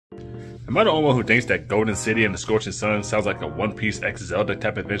Am I the only one who thinks that Golden City and the Scorching Sun sounds like a One Piece X Zelda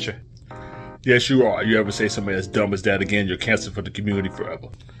type adventure? Yes, you are. You ever say something as dumb as that again, you're canceled for the community forever.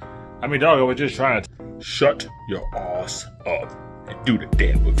 I mean, dog, I was just trying to shut your ass up and do the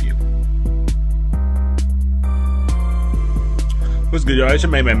damn review. What's good, y'all? It's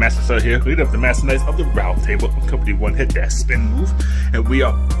your main man, MastaCell here, leader of the Masterminds of the Round Table. Company 1 hit that spin move, and we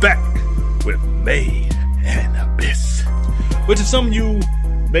are back with Made in Abyss. Which, if some of you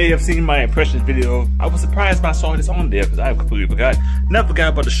may have seen my impressions video, I was surprised when I saw this on there because I completely forgot. Never forgot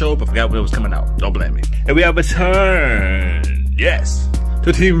about the show, but forgot when it was coming out. Don't blame me. And we have returned, yes,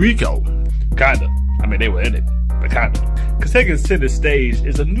 to Team Rico. Kinda. I mean, they were in it, but kinda. Because taking center stage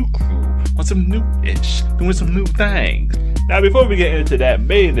is a new crew on some new-ish, doing some new things. Now, before we get into that,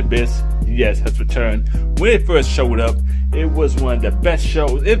 Made in Abyss, yes, has returned. When it first showed up, it was one of the best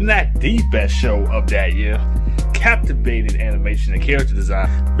shows, if not the best show of that year. Captivating animation and character design,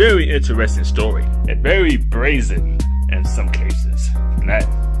 very interesting story, and very brazen in some cases. And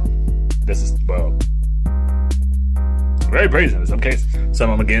this is, well, very brazen in some cases. Some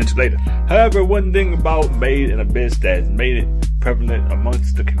I'm gonna get into later. However, one thing about Made in Abyss that has made it prevalent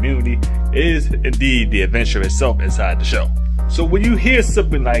amongst the community is indeed the adventure itself inside the show. So when you hear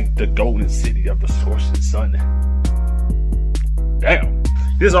something like the Golden City of the Scorching Sun, damn,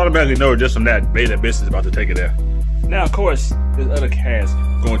 you just automatically know just from that Made in Abyss is about to take it there. Now, of course, there's other cast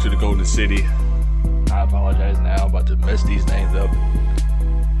going to the Golden City. I apologize now, I'm about to mess these names up.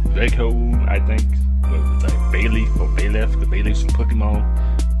 Reki, I think. What was it, like Bailey or Bailiff? The Bailiff from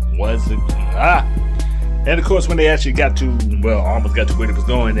Pokemon. Was it? And of course, when they actually got to, well, almost got to where it was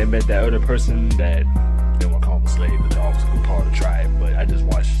going, they met that other person that they didn't want to call him a slave, but they're also a part of the tribe. But I just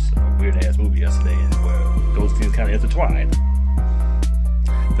watched a weird ass movie yesterday, and where those things kind of intertwined.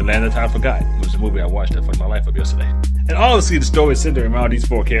 The Land of Time Forgot. It was a movie I watched that fucked my life up yesterday. And honestly, the story is centered around these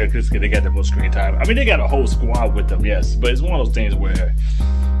 4 characters because they got the most screen time. I mean, they got a whole squad with them, yes, but it's one of those things where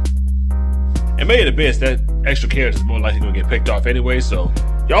it made it best that extra characters more likely going to get picked off anyway, so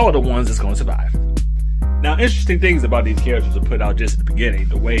y'all are the ones that's going to survive. Now, interesting things about these characters are put out just at the beginning.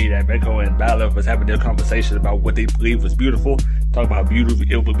 The way that Reki and Bailiff was having their conversation about what they believe was beautiful. Talk about beauty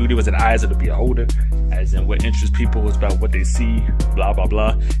was in the eyes of the beholder, as in what interests people is about what they see, blah, blah,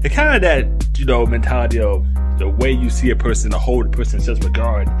 blah. It's kind of that, you know, mentality of the way you see a person, to hold a person in such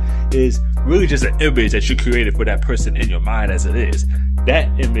regard is really just an image that you created for that person in your mind as it is. That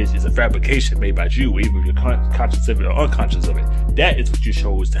image is a fabrication made by you, even if you're conscious of it or unconscious of it. That is what you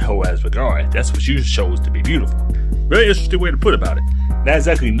chose to hold as regard. That's what you chose to be beautiful. Very interesting way to put about it. Not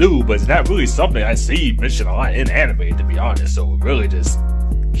exactly new, but it's not really something I see mentioned a lot in anime, to be honest. So really just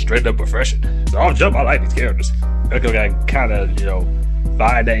straight up refreshing. So I'll jump. I like these characters. Reki got kind of, you know,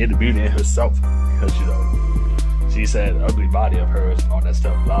 find that inner beauty in herself because, you know, she said ugly body of hers and all that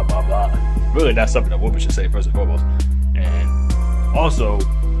stuff, blah, blah, blah. Really not something a woman should say, first and foremost. And also,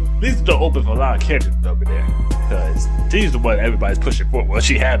 these don't open for a lot of characters over there, because she's the one everybody's pushing for. Well,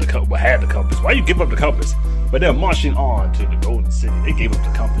 she had the compass. Why you give up the compass? But they're marching on to the Golden City. They gave up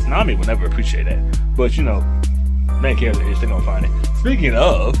the compass. Nami will never appreciate that. But, you know, main character is, they're gonna find it. Speaking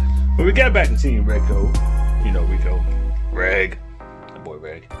of, when we got back to seeing Reki, you know, Reg, that boy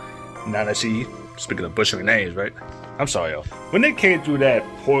Reg. Now that speaking of butchering names, right? I'm sorry, y'all. When they came through that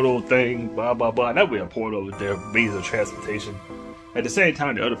portal thing, blah, blah, blah, that was a portal with their means of transportation. At the same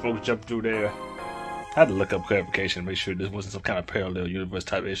time, the other folks jumped through there. I had to look up clarification to make sure this wasn't some kind of parallel universe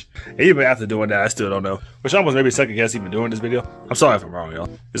type ish. And even after doing that, I still don't know. Which almost made me second guess even doing this video. I'm sorry if I'm wrong, y'all.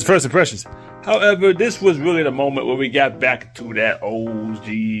 It's first impressions. However, this was really the moment where we got back to that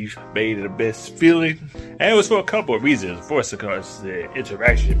OG Made in Abyss feeling. And it was for a couple of reasons. First, because the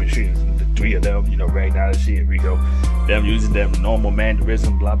interaction between the 3 of them, you know, Ragnar, she, and Reki, them using them normal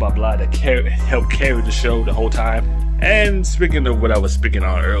mannerism, blah, blah, blah, that helped carry the show the whole time. And speaking of what I was speaking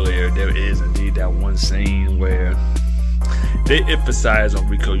on earlier, there is indeed that one scene where they emphasize on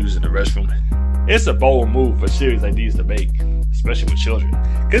Reki using the restroom. It's a bold move for series like these to make, especially with children.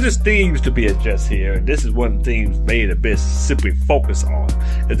 Because there's themes to be addressed here. This is one of the themes Made in Abyss simply focus on.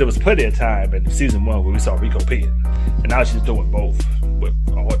 Because there was plenty of time in season 1 where we saw Reki peeing. And now she's doing both with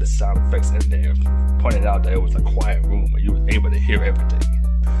all the sound effects in there. Pointed out that it was a quiet room where you were able to hear everything.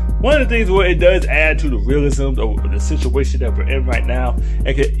 One of the things where it does add to the realism of the situation that we're in right now,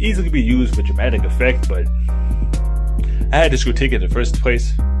 it could easily be used for dramatic effect, but I had this critique in the first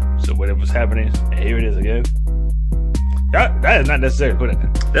place, so when it was happening, and here it is again. That is not necessarily put in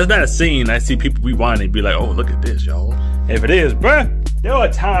there. That's not a scene I see people rewind and be like, oh, look at this, y'all. If it is, bruh, there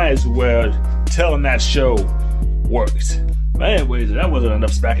are times where telling that show works. But anyways, that wasn't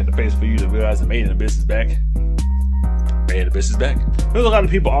enough smack in the face for you to realize the Made in Abyss is back. Made in Abyss is back. There's a lot of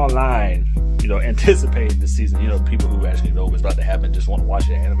people online, you know, anticipating this season. You know, people who actually know what's about to happen just want to watch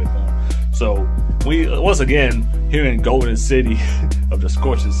it in anime form. So we once again here in Golden City of the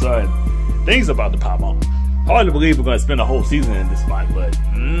scorching sun, things about to pop off. Hard to believe we're gonna spend a whole season in this spot, but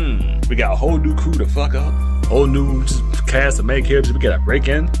we got a whole new crew to fuck up, whole new cast of main characters. We got a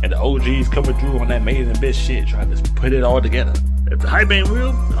break-in, and the OGs coming through on that Made in Abyss shit, trying to put it all together. If the hype ain't real,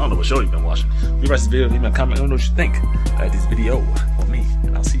 I don't know what show you've been watching. Leave us this video, leave me a comment, let me know what you think. Like this video on me,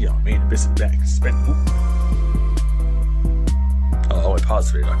 and I'll see y'all. Made in Abyss is back. Oh, wait,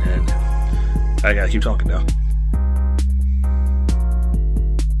 pause for it on the end. I gotta keep talking now.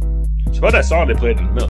 So about that song they played in the middle.